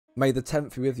May the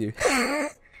 10th be with you.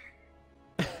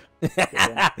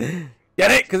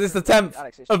 Get it? Because it's the 10th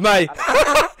of May.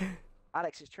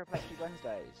 Alex, it's Triple XP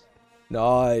Wednesdays.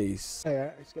 Nice.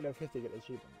 Yeah, it's gonna 50 get the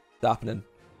achievement. It's happening.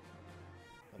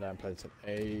 I haven't played some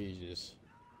ages.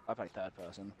 I play third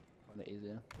person. Find it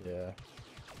easier. Yeah.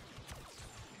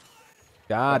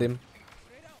 Got him.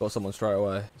 Got someone straight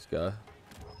away. Let's go.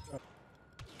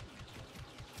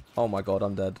 Oh my god,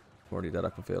 I'm dead. I'm already dead. I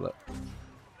can feel it.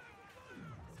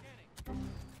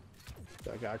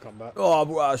 That guy come back. Oh, I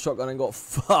brought out a shotgun and got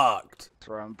fucked.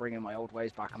 So I'm bringing my old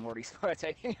ways back. I'm already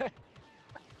taking it.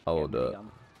 I will do it.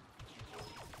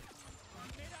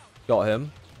 Got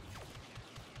him.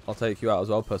 I'll take you out as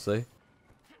well, pussy.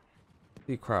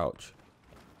 You crouch.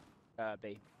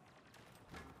 B.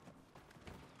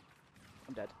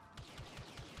 I'm dead.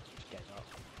 Just gave up.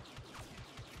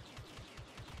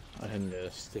 I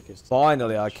didn't stick his.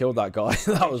 Finally, I killed that guy.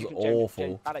 That was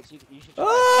awful. Alex, you should.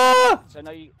 Ah! So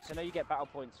now you get battle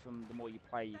points from the more you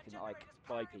play. You can like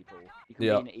buy people. You can be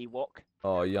an Ewok.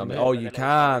 Oh yummy. Yeah, Oh, you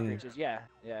can. Yeah,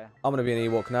 yeah. I'm gonna be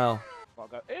an Ewok now. I'll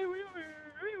go.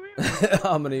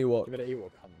 I'm an Ewok. Give it an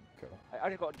Ewok hunt. Cool.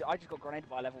 I just got grenaded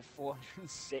by level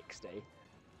 460.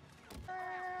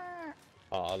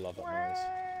 Oh, I love that noise.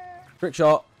 Trick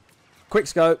shot. Quick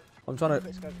scope. I'm trying to.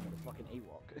 Let's go for the fucking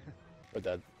Ewok. We're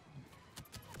dead.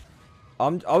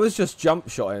 I was just jump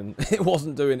shotting. It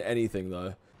wasn't doing anything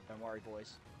though. Don't worry,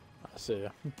 boys. I see ya.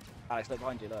 Alex, look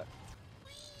behind you. Look.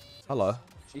 Hello.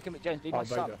 You can, James, be my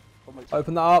sub.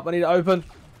 Open that up. I need it open.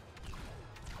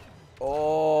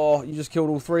 Oh, you just killed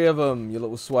all 3 of them, you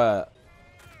little sweat.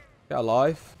 Get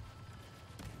alive.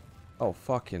 Oh,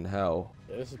 fucking hell.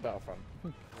 Yeah, this is Battlefront.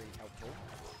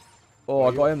 Oh,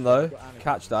 I got him though.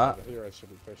 Catch that.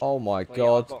 Oh my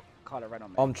god.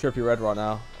 I'm trippy red right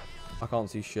now. I can't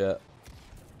see shit.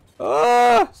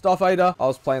 Ah! Starfader. I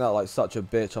was playing that like such a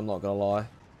bitch, I'm not gonna lie.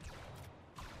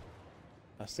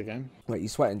 That's the game. Wait, you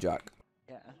sweating, Jack?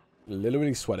 Yeah.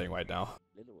 Literally sweating right now.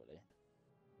 Literally.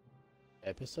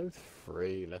 Episode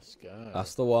 3, let's go.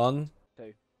 That's the one.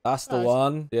 2. That's the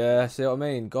one. Yeah, see what I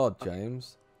mean? God,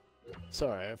 James.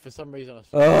 Sorry, for some reason I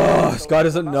Oh, this guy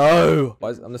doesn't know.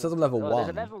 It says I'm level 1. There's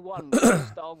a level 1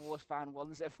 Star Wars fan,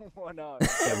 one's level 1. Yeah,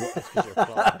 that's 'cause you're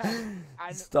fine.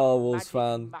 Star Wars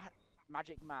fan.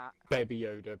 Magic Matt. Baby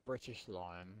Yoda, British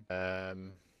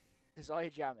Lion. Desire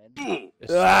jamming.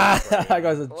 That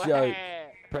guy's a joke.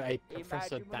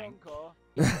 Professor Dank.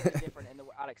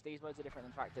 Alex, these modes are different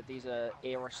in the fact that these are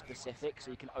era specific,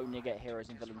 so you can only get heroes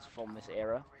and villains from this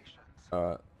era.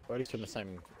 Alright. We're at least from the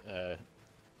same.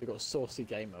 We've got Saucy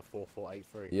Gamer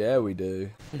 4483. Yeah, we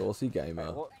do. Saucy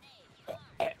Gamer.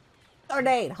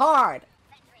 Grenade hard.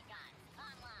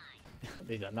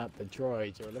 These are not the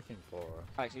droids you're looking for.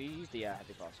 Alex, have you used the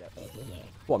heavy class yet?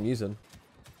 What I'm using.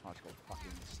 I just got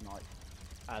fucking snipe.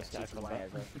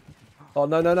 Oh,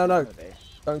 no, no, no, no.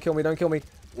 Don't kill me, don't kill me.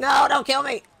 No, don't kill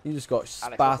me. You just got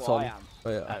Alex, spat on. I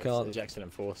Wait, I can't. Jackson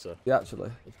Enforcer. Yeah,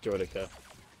 actually. It's Droidica.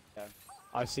 Yeah.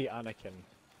 I see Anakin.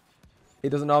 He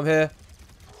doesn't know I'm here.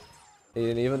 He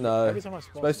didn't even know. Every time I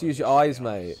spawn, Supposed to use your eyes,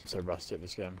 mate. I'm so rusty at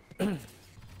this game.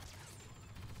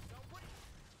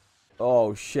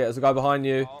 Oh shit, there's a guy behind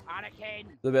you. Oh, Anakin!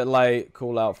 It's a bit late,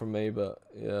 call out from me, but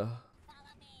yeah.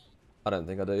 I don't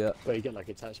think I do yet. But you get like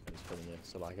attachments from you,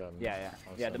 so like Yeah.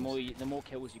 The more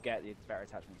kills you get, the better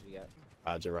attachments you get.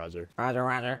 Roger, Roger. Roger,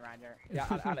 Roger. Yeah,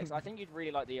 Alex, I think you'd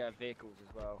really like the vehicles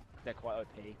as well. They're quite OP.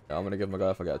 Yeah, I'm gonna give him a go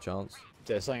if I get a chance.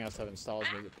 There's something else having stars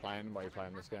when you're playing while you're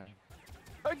playing this game.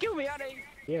 Oh, kill me, Annie!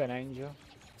 You're an angel.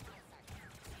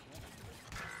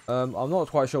 I'm not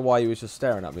quite sure why he was just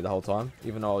staring at me the whole time,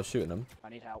 even though I was shooting him. I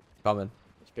need help. Coming.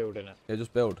 It's building it. Yeah,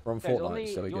 just build. We're on James,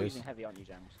 Fortnite, silly you're goose. using heavy, aren't you,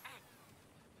 James?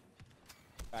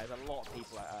 There's a lot of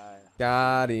people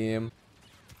Got him.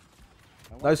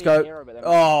 I No want to be a scope. hero, but they're-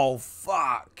 Oh,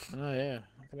 fuck. Oh yeah.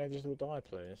 Can they just all die,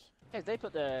 please? Yeah, they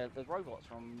put the robots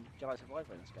from Jedi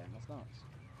Survivor in this game. That's nuts.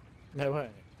 No way.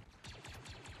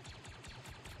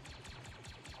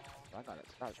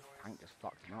 That tank just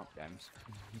fucked him up, James.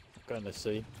 Going to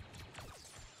see.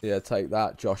 Yeah, take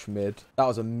that, Josh Mid. That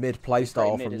was a mid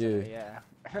playstyle from isn't you. it?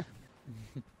 Yeah.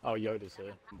 Oh, Yoda's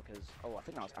here. Because I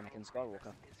think that was Anakin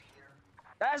Skywalker.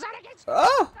 There's Anakin!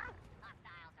 Ah!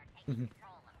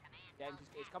 James,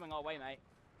 it's coming our way, mate.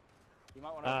 You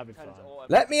might want to turn into auto.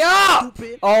 Let me up!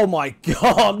 Oh my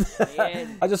god!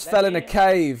 I just fell in a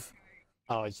cave.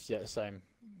 Oh, it's yeah, same.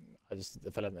 I just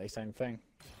fell in the same thing.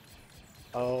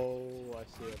 Oh, I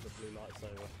see the blue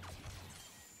lightsaber.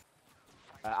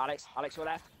 Alex, you're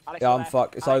left. Alex, Yeah, I'm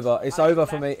fucked. It's over. It's over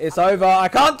for me. It's over. I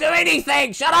can't do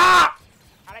anything! Shut up!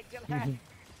 Alex, you're left.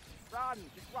 Run!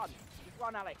 Just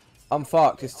run, Alex. I'm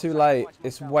fucked. It's too late.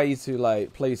 It's way too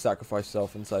late. Please sacrifice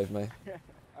yourself and save me.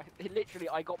 Literally,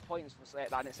 I got points for saying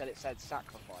that, and it said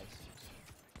sacrifice.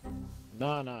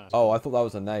 No. Oh, I thought that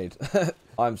was a nade.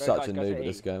 I'm such a noob at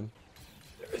this game.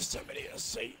 There is so many at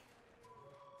C.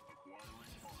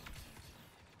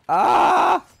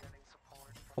 Ah!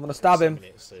 I'm gonna stab him.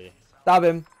 Stab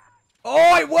him.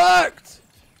 Oh, it worked!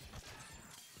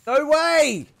 No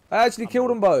way! I actually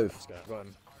killed them both.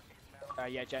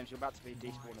 Yeah, James, you're about to be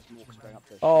despawned as Mork's going up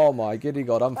to. Oh my giddy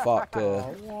god, I'm fucked here.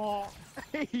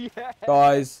 Yeah.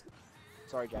 Guys.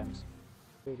 Sorry, James.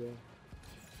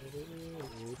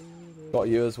 Got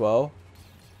you as well.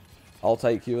 I'll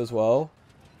take you as well.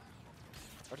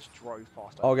 I just drove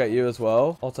past. I'll get you as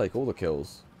well. I'll take all the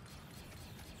kills.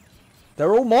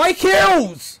 They're all my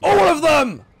kills! All of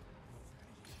them!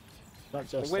 Not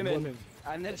just the women.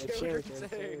 And the children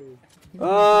too.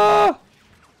 Ah!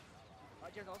 I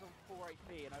was on 4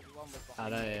 HP and everyone was I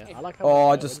know, yeah. I like how Oh,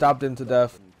 I just stabbed him to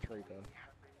death.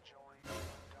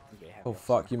 Oh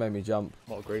fuck, you made me jump.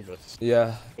 What grievous.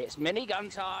 Yeah. It's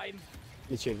minigun time!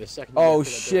 Literally the second. Oh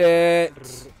shit!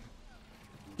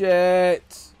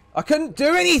 Shit! I couldn't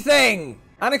do anything!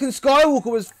 Anakin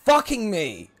Skywalker was fucking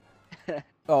me!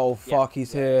 Oh fuck,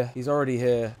 he's here. He's already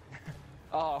here.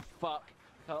 Oh fuck.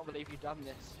 Can't believe you've done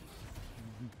this.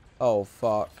 Oh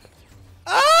fuck.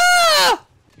 Ah!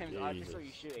 James, I just saw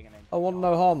you shooting and then... I want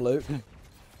no harm, Luke.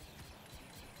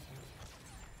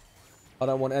 I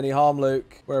don't want any harm,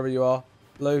 Luke. Wherever you are.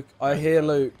 Luke, I hear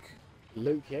Luke.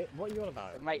 Luke, yeah? What are you on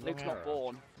about? Mate, Luke's not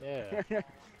born. Yeah.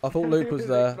 I thought Luke was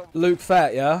there. Luke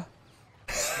Fett, yeah?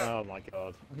 Oh my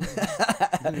god.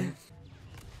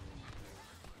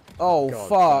 Oh, God,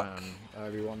 fuck.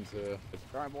 Everyone to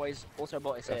Right, boys.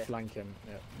 Autobot is here. flank him.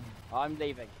 Yeah. I'm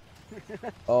leaving.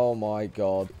 Oh my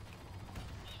god.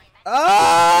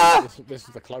 Ah! This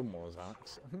is the Clone Wars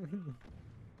axe.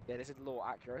 Yeah, this is law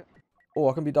accurate. Oh,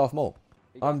 I can be Darth Maul.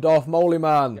 I'm Darth Moley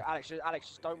man. Yeah, Alex,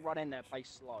 just don't run in there. Play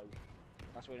slow.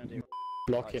 That's what we're gonna do.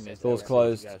 Blocking his Door's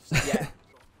closed. Yeah.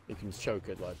 You can choke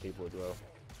it like people as well.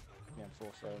 Yeah,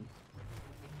 force him.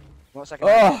 1 second.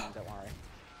 Oh. Don't worry.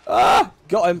 Ah!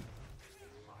 Got him.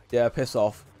 Yeah, piss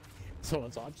off.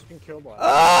 Someone's like, I've just been killed by.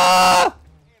 Ah!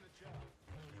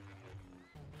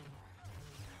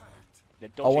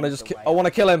 I want to just. I want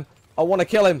to kill him. I want to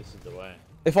kill him. This is the way.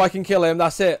 If I can kill him,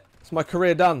 that's it. It's my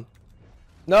career done.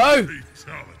 No!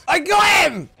 I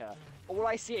got him! Yeah. All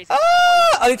I see is.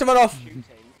 Ah! I need to run off. Shooting.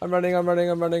 I'm running. I'm running.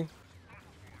 I'm running.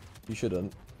 You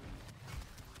shouldn't.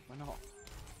 Why not?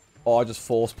 Oh, I just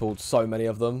force pulled so many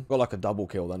of them. Got like a double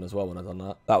kill then as well when I done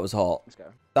that. That was hot. Let's go.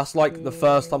 That's like the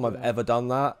first time I've ever done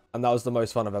that, and that was the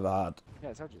most fun I've ever had. Yeah,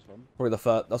 it's just fun. Probably the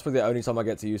first. That's probably the only time I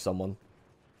get to use someone.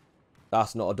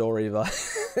 That's not a door either.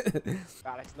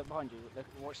 Alex, look behind you. Look,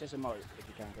 watch this emote if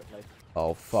you can quickly.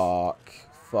 Oh fuck!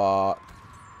 Fuck!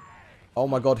 Oh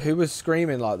my god, who was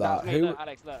screaming like that? Me, Who? look,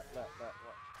 Alex, look.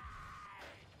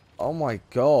 Oh my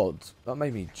god, that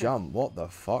made me jump. What the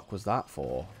fuck was that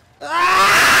for?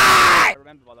 Ah!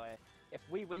 Remember, by the way, if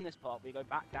we win this part, we go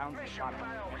back down to the channel.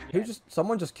 Who just?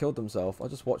 Someone just killed themselves. I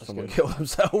just watched someone kill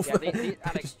themselves. Yeah, They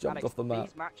Alex, just jumped off the map.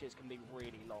 These matches can be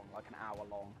really long, like an hour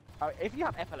long. If you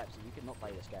have epilepsy, you cannot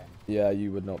play this game. Yeah,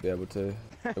 you would not be able to.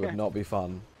 It would not be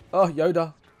fun. Oh,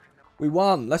 Yoda. We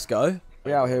won. Let's go.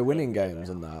 We're out here winning games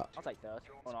and that. I'll take third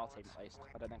on our team placed.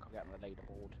 I don't think I'll get on the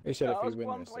leaderboard. You said I if was you win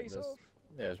one this, place there's, off.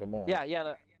 yeah, there's one more. Yeah,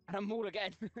 look. And I'm all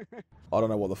again. I don't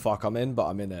know what the fuck I'm in, but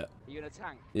I'm in it. Are you in a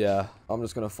tank? Yeah, I'm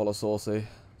just going to follow Saucy.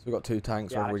 So we've got 2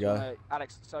 tanks wherever we go.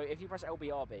 Alex, so if you press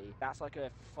LBRB, that's like a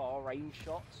far range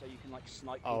shot, so you can like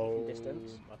snipe people from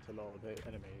distance. That's a lot of the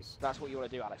enemies. That's what you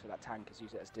want to do, Alex, with that tank, is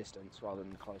use it as distance rather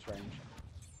than close range.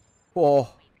 Oh,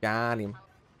 got him.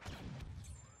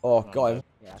 Oh, got him.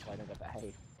 Yeah, that's why I don't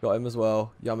behave. Got him as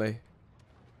well. Yummy.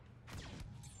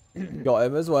 Got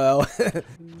him as well.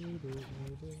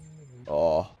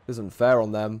 Oh, isn't fair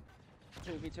on them.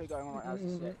 2v2 going on right now, this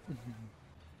is sick.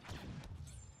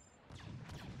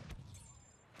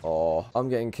 Oh, I'm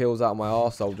getting kills out of my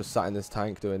arsehole just sat in this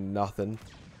tank doing nothing.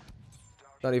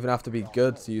 Don't even have to be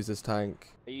good to use this tank.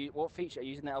 What feature are you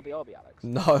using the LBRB, Alex?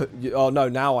 No, oh no,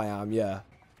 now I am, yeah.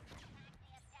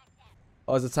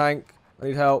 Oh, there's a tank. I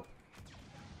need help.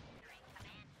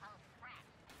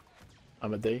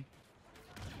 I'm a D.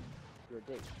 You're a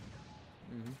D.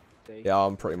 D. Yeah,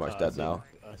 I'm pretty much dead now.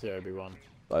 I see Obi-Wan.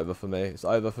 It's over for me. It's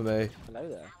over for me. Hello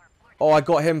there. Oh, I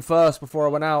got him first before I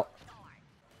went out.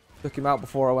 Took him out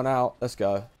before I went out. Let's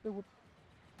go. Don't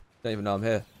even know I'm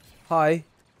here. Hi.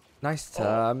 Nice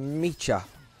to meet ya.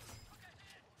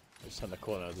 Just in the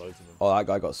corner, there's loads of them. Oh, that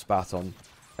guy got spat on.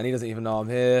 And he doesn't even know I'm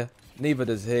here. Neither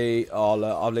does he. Oh,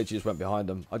 look, I literally just went behind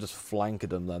him. I just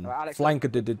flanked him then. Alex,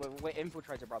 Flanked did. We're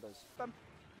infiltrator brothers.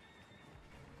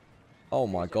 Oh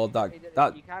my god,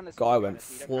 that guy went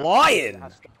so flying.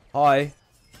 Hi.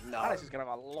 No. Alex is going to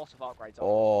have a lot of upgrades.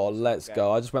 Oh, let's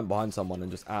go. I just went behind someone and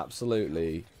just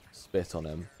absolutely spit on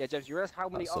him. Yeah, James, you realize how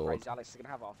many upgrades Alex is going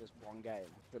to have after this one game?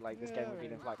 But, like, this game will be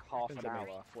in like half an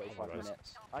hour, 45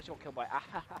 minutes. I actually got killed by...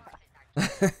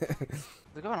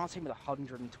 The guy on our team with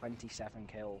 127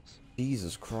 kills.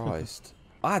 Jesus Christ.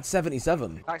 I had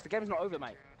 77. Alex, the game's not over,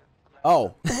 mate.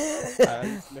 Oh.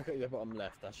 Look at the bottom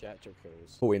left. That's your actual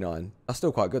kills. 49. That's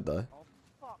still quite good, though. Oh,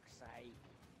 fuck's sake.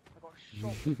 I got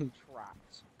shot and trapped.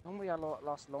 Normally I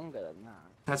last longer than that.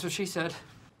 That's what she said.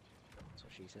 That's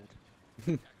what she said.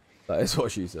 That is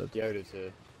what she said. Yoda's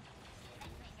here.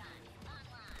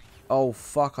 Oh,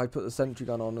 fuck. I put the sentry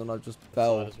gun on and I just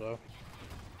fell. As well.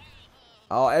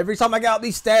 Oh, every time I get up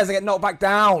these stairs, I get knocked back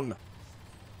down.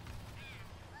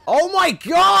 Oh, my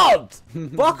God.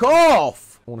 Fuck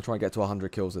off. I want to try and get to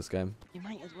 100 kills this game. You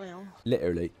might as well.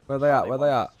 Literally. Where they at? Where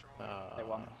they at? They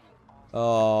won.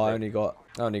 Oh, I only got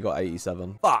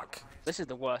 87. Fuck. This is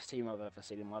the worst team I've ever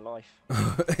seen in my life.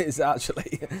 It's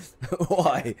actually.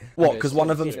 Why? What? Because one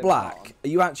of them's black? Are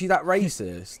you actually that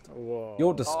racist? Whoa.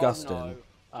 You're disgusting.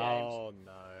 Oh no. Oh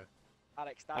no.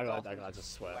 Alex, that guy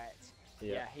just sweat.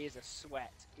 Yeah, he is a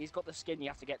sweat. He's got the skin. You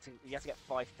have to get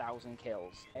 5,000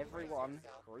 kills. Everyone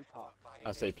group up.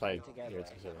 I say play together.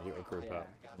 you a group up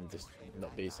and just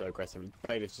not be so aggressive.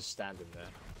 Players just standing there.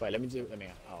 Wait, let me. He just threw me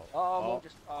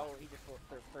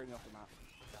off the map.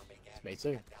 Me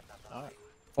too. Alright.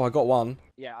 Oh, I got one.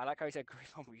 Yeah, I like how he said group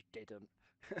up, we didn't.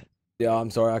 Yeah, I'm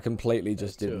sorry. I completely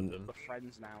just didn't. We're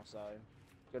friends now, so.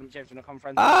 James, you wanna come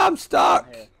friends? Ah, I'm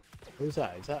stuck. Who's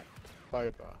that? Is that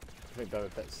Boba? I think Boba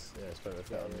Fett's. Yeah, it's Boba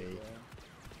Fett on me.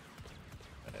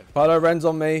 Kylo Ren's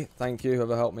on me. Thank you,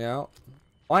 whoever helped me out.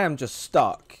 I am just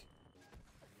stuck.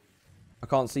 I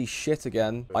can't see shit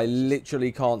again. I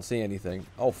literally can't see anything.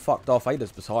 Oh, fuck. Darth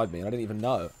Vader's beside me, and I didn't even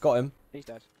know. Got him. He's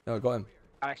dead. No, I got him.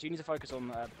 Alex, you need to focus on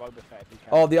Boba Fett if you can.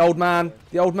 Oh, the old man.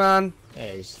 The old man.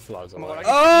 Yeah, he just flies away.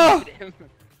 Oh!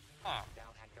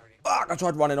 Fuck, I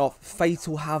tried running off.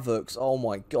 Fatal Havocs. Oh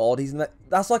my god.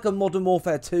 That's like a Modern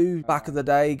Warfare 2 back of the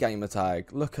day gamer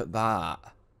tag. Look at that.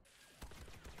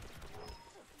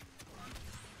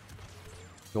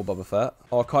 Your Boba Fett.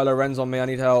 Oh, Kylo Ren's on me. I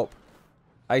need help.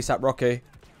 ASAP Rocky.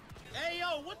 Hey,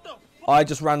 yo, what the? I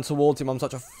just ran towards him. I'm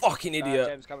such a fucking idiot.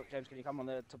 James, can you come on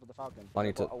the top of the Falcon? I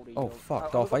need to... Oh,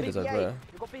 fuck. Darth Vader's over there.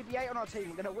 We've got BB-8 on our team.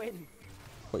 We're going to win.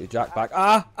 Got your jack back.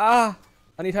 Ah!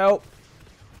 I need help.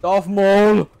 Darth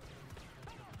Maul.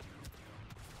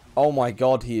 Oh my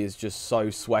god, he is just so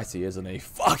sweaty, isn't he?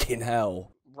 Fucking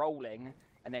hell. Rolling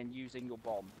and then using your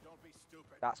bomb.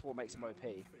 That's what makes him OP.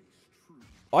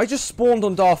 I just spawned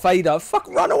on Darth Vader. Fuck,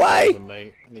 run away!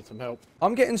 Mate, I need some help.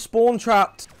 I'm getting spawn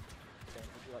trapped.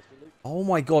 Oh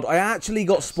my god, I actually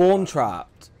got spawn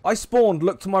trapped. I spawned,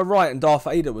 looked to my right, and Darth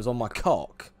Vader was on my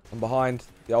cock. I'm behind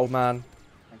the old man.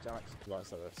 Thanks, Alex.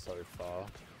 Lightsaber so far.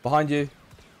 Behind you.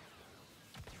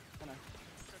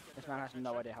 This man has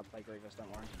no idea how to play Grievous,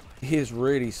 don't worry. He is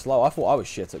really slow. I thought I was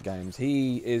shit at games.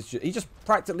 He just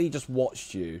practically just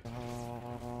watched you.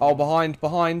 Oh,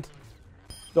 behind.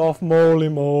 Darth Moly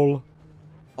Mole.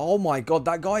 Oh my god,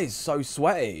 that guy is so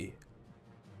sweaty.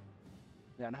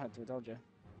 Yeah, I know, I told you.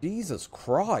 Jesus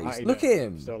Christ, look at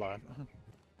him. Still alive.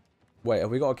 Wait, have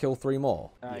we got to kill 3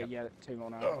 more? Yep. Yeah, 2 more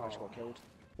now. I just got killed.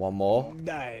 1 more.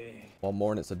 No. 1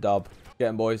 more and it's a dub. Get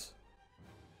him, boys.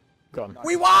 Gone.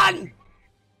 We won!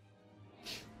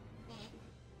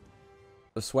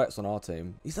 The sweat's on our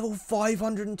team. He's level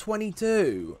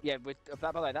 522. Yeah,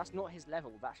 by the way, that's not his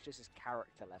level. That's just his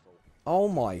character level. Oh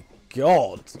my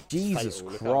god. Jesus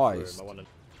Fatal, Christ.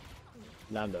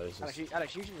 Lando's Alex,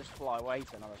 you should just fly away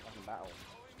to another fucking battle.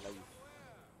 Just leave.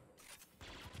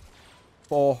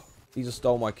 Oh, he just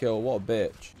stole my kill. What a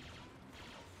bitch.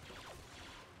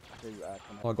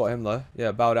 Oh, I got him though.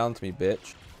 Yeah, bow down to me,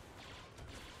 bitch.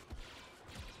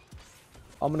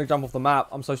 I'm gonna jump off the map.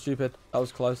 I'm so stupid. That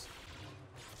was close.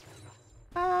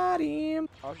 At him.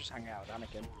 I was just hanging out with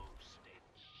Anakin.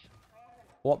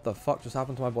 What the fuck just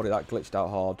happened to my body? That glitched out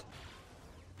hard.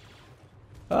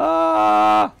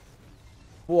 Ah!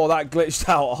 Whoa, that glitched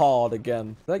out hard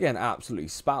again. They're getting absolutely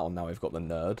spat on now. We've got the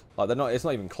nerd. Like they're not. It's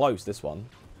not even close. This one.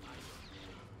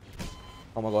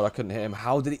 Oh my god, I couldn't hit him.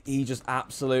 How did he just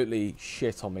absolutely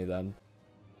shit on me then?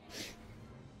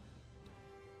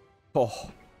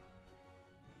 Oh.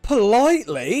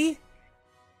 Politely?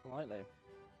 Politely.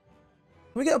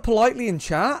 Can we get a politely in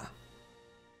chat?